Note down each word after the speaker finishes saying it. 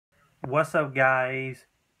What's up, guys?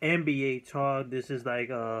 NBA talk. This is like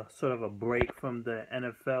a sort of a break from the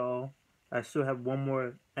NFL. I still have one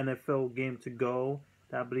more NFL game to go.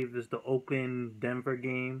 That I believe is the Oakland Denver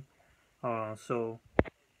game. So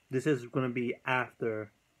this is going to be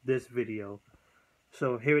after this video.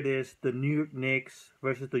 So here it is: the New York Knicks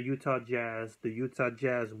versus the Utah Jazz. The Utah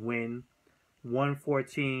Jazz win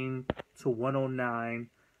 114 to 109.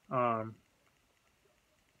 Um,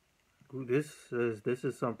 this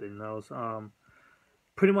is something else.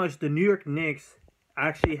 Pretty much the New York Knicks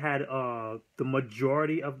actually had the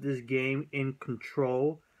majority of this game in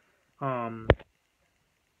control. Um,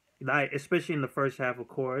 like especially in the first half, of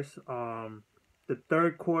course. The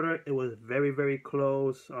third quarter it was very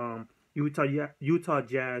close. Utah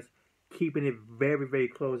Jazz keeping it very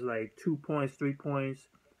close, like 2 points, 3 points,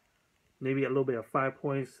 maybe a little bit of 5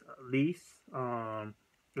 points at least.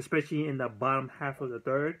 Especially in the bottom half of the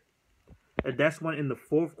third. And that's when in the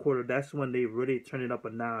fourth quarter, that's when they really turned it up a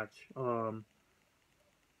notch.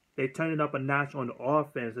 They turned it up a notch on the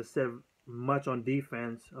offense instead of much on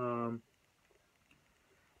defense.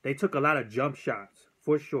 They took a lot of jump shots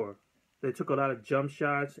for sure. They took a lot of jump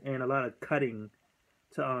shots and a lot of cutting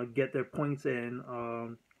to get their points in.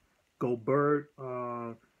 Gobert,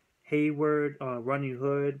 Hayward, Running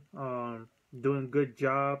Hood, doing good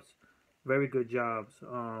jobs, very good jobs.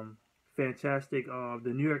 Fantastic.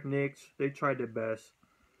 The New York Knicks, they tried their best,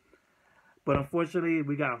 but unfortunately,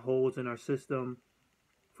 we got holes in our system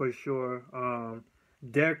for sure.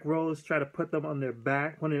 Derrick Rose tried to put them on their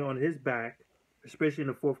back, put it on his back, especially in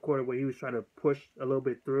the fourth quarter where he was trying to push a little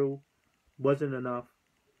bit through. Wasn't enough.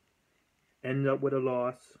 Ended up with a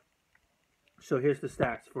loss. So here's the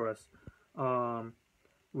stats for us.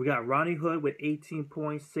 We got Ronnie Hood with 18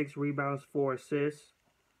 points, 6 rebounds, 4 assists.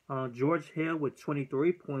 George Hill with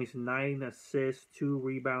 23 points, 9 assists, 2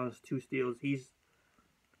 rebounds, 2 steals. He's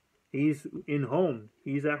in home.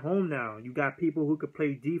 He's at home now. You got people who could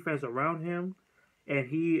play defense around him, and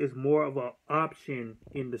he is more of an option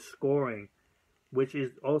in the scoring, which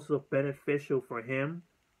is also beneficial for him.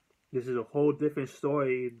 This is a whole different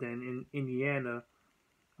story than in Indiana,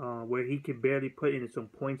 where he can barely put in some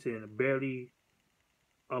points in, barely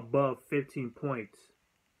above 15 points.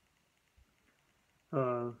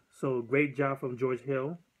 So great job from George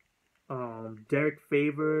Hill. Derek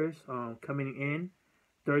Favors coming in,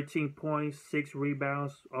 13 points, 6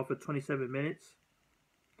 rebounds off of 27 minutes.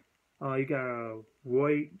 You got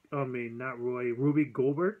Ruby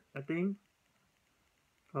Gobert, I think.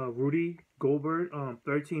 Rudy Gobert,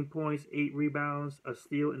 13 points, 8 rebounds, a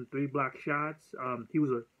steal, and 3 block shots.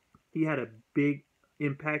 He had a big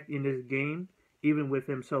impact in this game, even with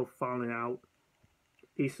himself falling out.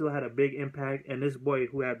 He still had a big impact, and this boy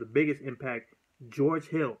who had the biggest impact, George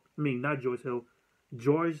Hayward,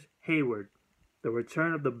 the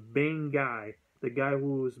return of the main guy, the guy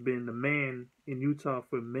who's been the man in Utah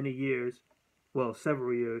for many years, well,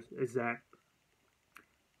 several years, exact.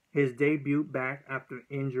 His debut back after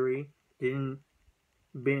injury, didn't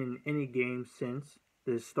been in any game since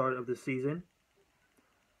the start of the season.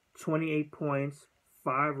 28 points,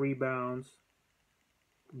 5 rebounds,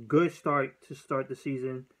 good start to start the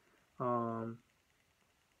season. And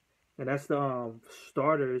that's the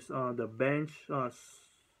starters. The bench, a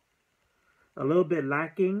little bit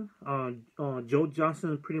lacking. Joe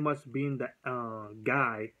Johnson pretty much being the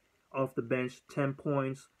guy off the bench. 10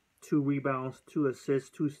 points, 2 rebounds, 2 assists,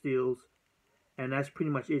 2 steals. And that's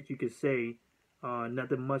pretty much it, you could say.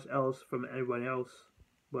 Nothing much else from everyone else.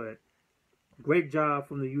 But great job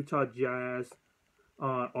from the Utah Jazz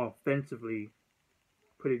offensively.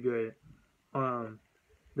 Pretty good. The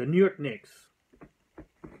New York Knicks.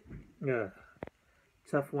 Yeah.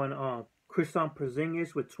 Tough one. Kristaps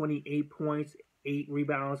Porzingis with 28 points, 8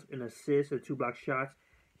 rebounds, an assist, and 2 block shots.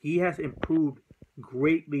 He has improved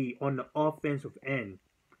greatly on the offensive end.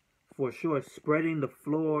 For sure. Spreading the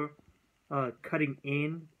floor, cutting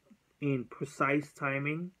in precise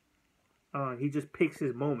timing. He just picks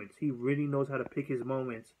his moments. He really knows how to pick his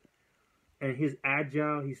moments. And he's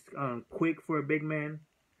agile. He's quick for a big man.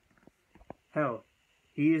 Hell,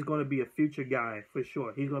 he is going to be a future guy for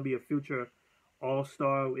sure. He's going to be a future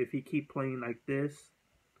all-star if he keep playing like this.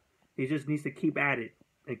 He just needs to keep at it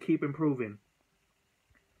and keep improving.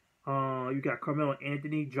 You got Carmelo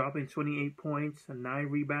Anthony dropping 28 points, 9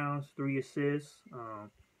 rebounds, 3 assists.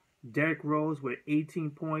 Derrick Rose with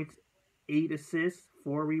 18 points, 8 assists,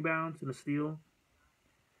 4 rebounds, and a steal.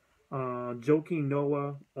 Joakim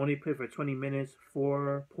Noah only played for 20 minutes,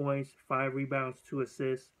 4 points, 5 rebounds, 2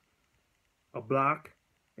 assists, a block,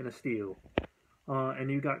 and a steal.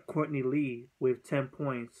 And you got Courtney Lee with 10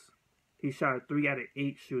 points. He shot 3 out of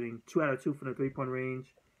 8 shooting, 2 out of 2 from the 3-point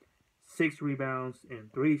range, 6 rebounds,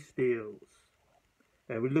 and 3 steals.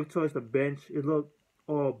 And we look towards the bench, it looked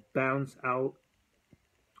all balanced out.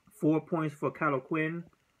 4 points for Kyle Quinn.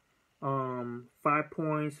 5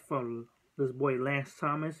 points from this boy Lance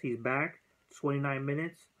Thomas. He's back. 29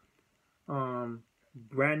 minutes.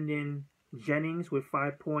 Brandon Jennings with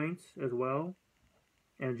 5 points as well.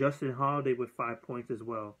 And Justin Holiday with 5 points as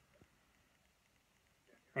well.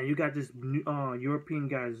 And you got this European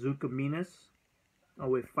guy, Zuka Minas,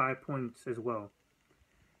 with 5 points as well.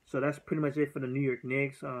 So that's pretty much it for the New York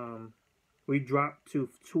Knicks. We dropped to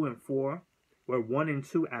 2-4. We're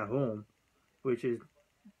 1-2 at home, which is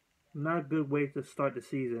not a good way to start the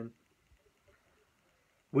season.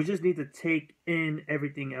 We just need to take in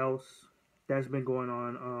everything else that's been going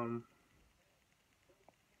on.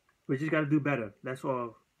 We just got to do better. That's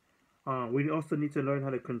all. We also need to learn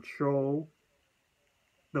how to control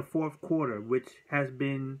the fourth quarter, which has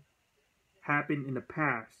been happened in the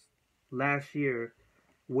past. Last year,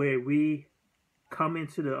 where we come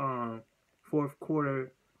into the fourth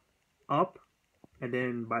quarter up, and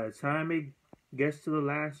then by the time it gets to the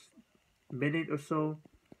last minute or so,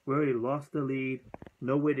 we already lost the lead,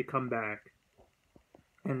 no way to come back.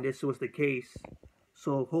 And this was the case.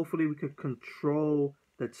 So hopefully we could control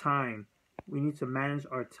the time. We need to manage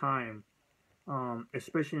our time,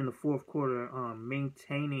 especially in the fourth quarter,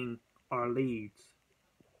 maintaining our leads.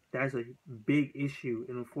 That's a big issue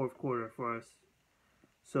in the fourth quarter for us.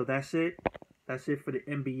 So that's it. That's it for the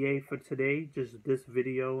NBA for today. Just this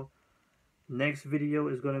video. Next video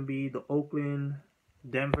is going to be the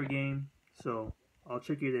Oakland-Denver game. So I'll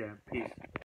check you there. Peace.